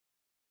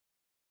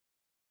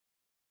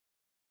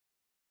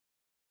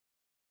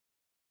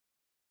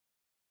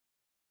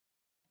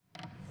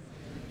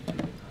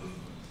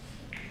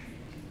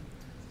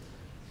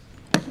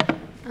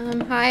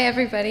Hi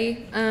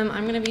everybody.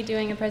 I'm going to be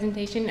doing a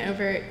presentation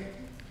over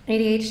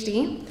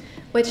ADHD,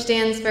 which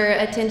stands for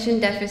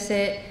Attention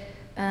Deficit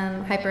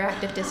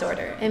Hyperactive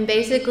Disorder. And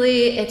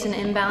basically it's an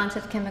imbalance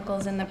of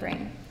chemicals in the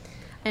brain.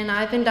 And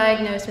I've been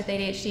diagnosed with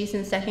ADHD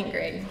since 2nd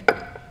grade.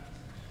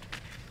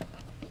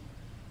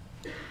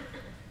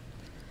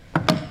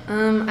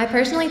 I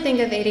personally think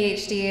of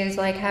ADHD as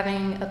like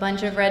having a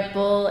bunch of Red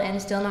Bull and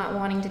still not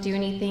wanting to do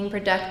anything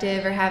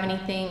productive or have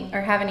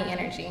any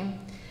energy.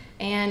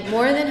 And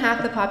more than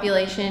half the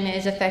population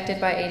is affected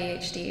by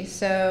ADHD,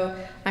 so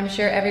I'm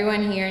sure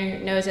everyone here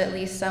knows at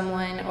least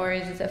someone or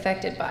is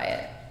affected by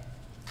it.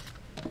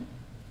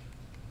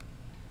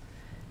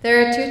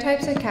 There are 2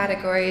 types of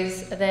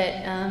categories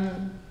that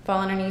fall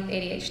underneath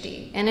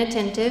ADHD.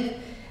 Inattentive,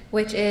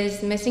 which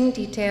is missing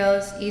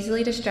details,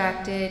 easily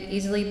distracted,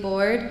 easily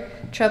bored,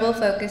 trouble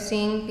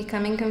focusing,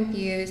 becoming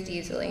confused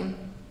easily.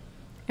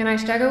 And I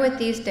struggle with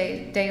these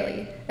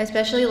daily,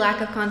 especially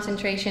lack of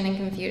concentration and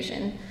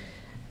confusion.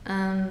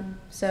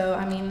 So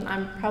I mean,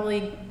 I'm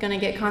probably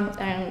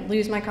gonna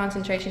lose my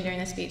concentration during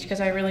the speech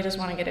because I really just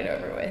want to get it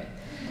over with.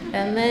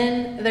 And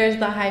then there's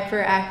the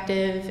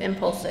hyperactive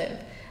impulsive,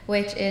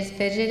 which is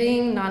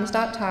fidgeting,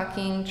 nonstop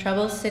talking,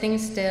 trouble sitting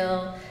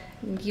still,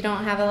 you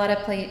don't have a lot of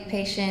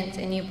patience,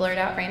 and you blurt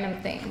out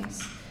random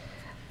things.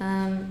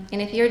 And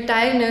if you're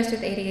diagnosed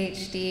with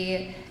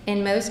ADHD,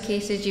 in most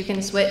cases you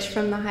can switch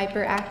from the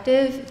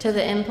hyperactive to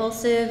the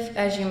impulsive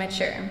as you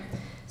mature.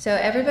 So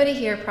everybody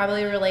here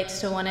probably relates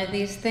to one of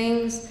these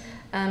things,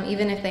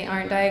 even if they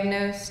aren't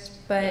diagnosed.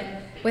 But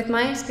with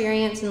my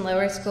experience in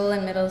lower school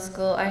and middle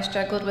school, I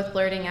struggled with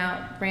blurting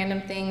out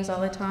random things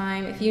all the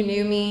time. If you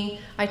knew me,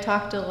 I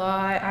talked a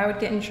lot. I would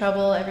get in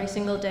trouble every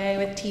single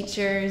day with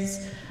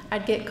teachers.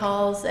 I'd get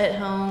calls at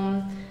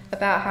home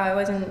about how I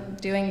wasn't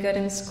doing good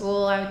in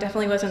school. I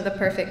definitely wasn't the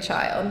perfect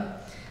child.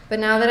 But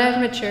now that I've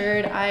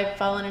matured, I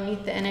fall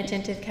underneath the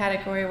inattentive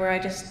category where I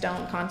just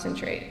don't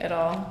concentrate at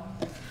all.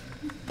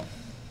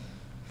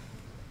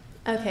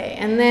 Okay,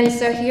 and then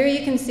so here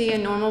you can see a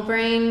normal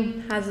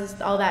brain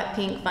has all that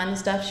pink fun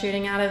stuff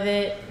shooting out of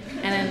it,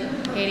 and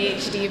an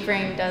ADHD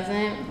brain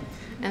doesn't.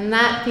 And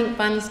that pink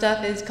fun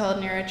stuff is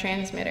called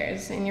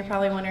neurotransmitters, and you're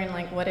probably wondering,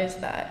 like, what is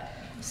that?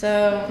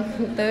 So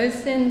those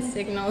send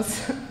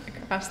signals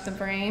across the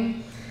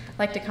brain,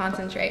 like to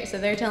concentrate. So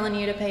they're telling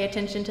you to pay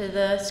attention to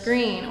the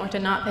screen, or to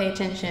not pay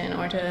attention,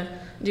 or to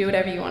do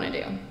whatever you want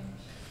to do.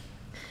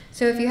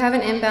 So if you have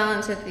an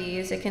imbalance of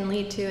these, it can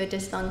lead to a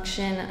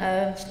dysfunction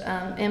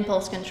of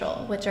impulse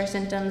control, which are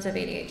symptoms of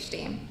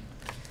ADHD.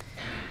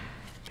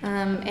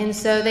 And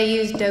so they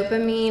use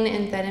dopamine,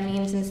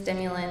 amphetamines, and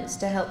stimulants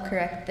to help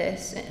correct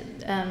this,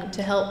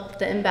 to help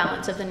the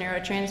imbalance of the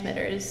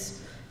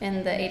neurotransmitters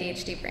in the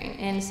ADHD brain.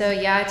 And so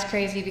yeah, it's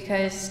crazy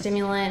because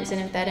stimulants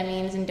and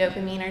amphetamines and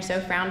dopamine are so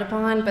frowned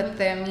upon, but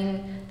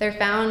they're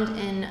found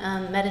in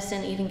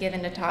medicine even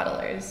given to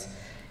toddlers.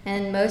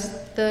 And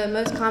the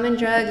most common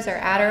drugs are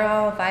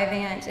Adderall,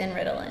 Vyvanse, and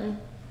Ritalin.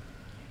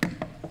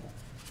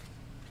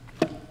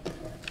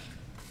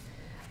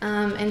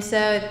 And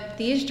so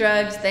these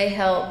drugs, they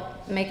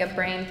help make a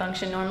brain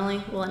function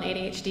normally, well, an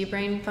ADHD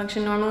brain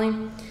function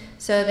normally.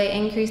 So they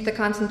increase the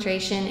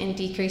concentration and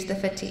decrease the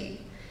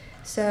fatigue.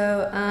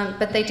 So,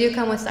 but they do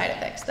come with side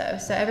effects though.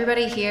 So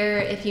everybody here,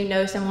 if you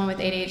know someone with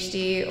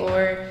ADHD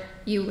or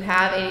you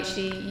have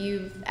ADHD,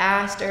 you've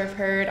asked or have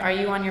heard, are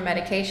you on your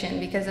medication?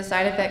 Because the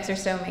side effects are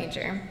so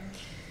major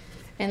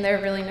and they're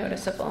really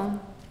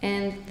noticeable.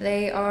 And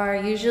they are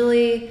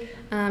usually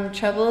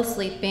trouble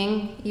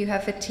sleeping, you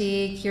have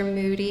fatigue, you're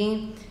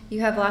moody, you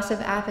have loss of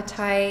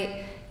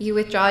appetite, you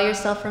withdraw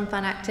yourself from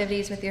fun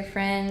activities with your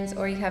friends,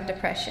 or you have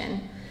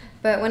depression.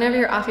 But whenever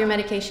you're off your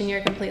medication, you're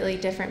a completely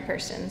different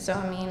person. So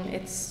I mean,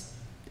 it's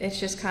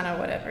just kind of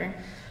whatever.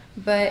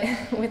 But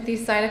with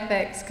these side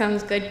effects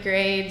comes good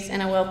grades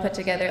and a well put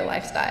together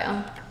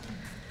lifestyle.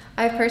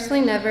 I've personally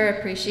never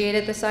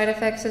appreciated the side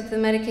effects of the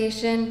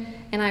medication,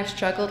 and I've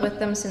struggled with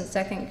them since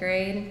 2nd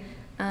grade.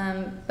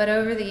 But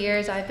over the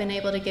years, I've been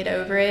able to get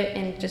over it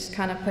and just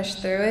kind of push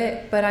through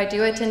it. But I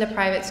do attend a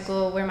private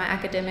school where my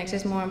academics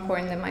is more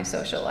important than my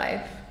social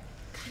life.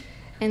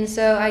 And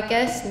so I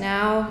guess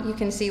now you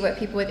can see what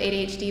people with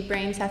ADHD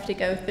brains have to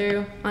go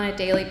through on a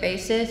daily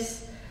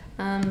basis.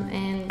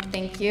 And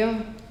thank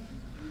you.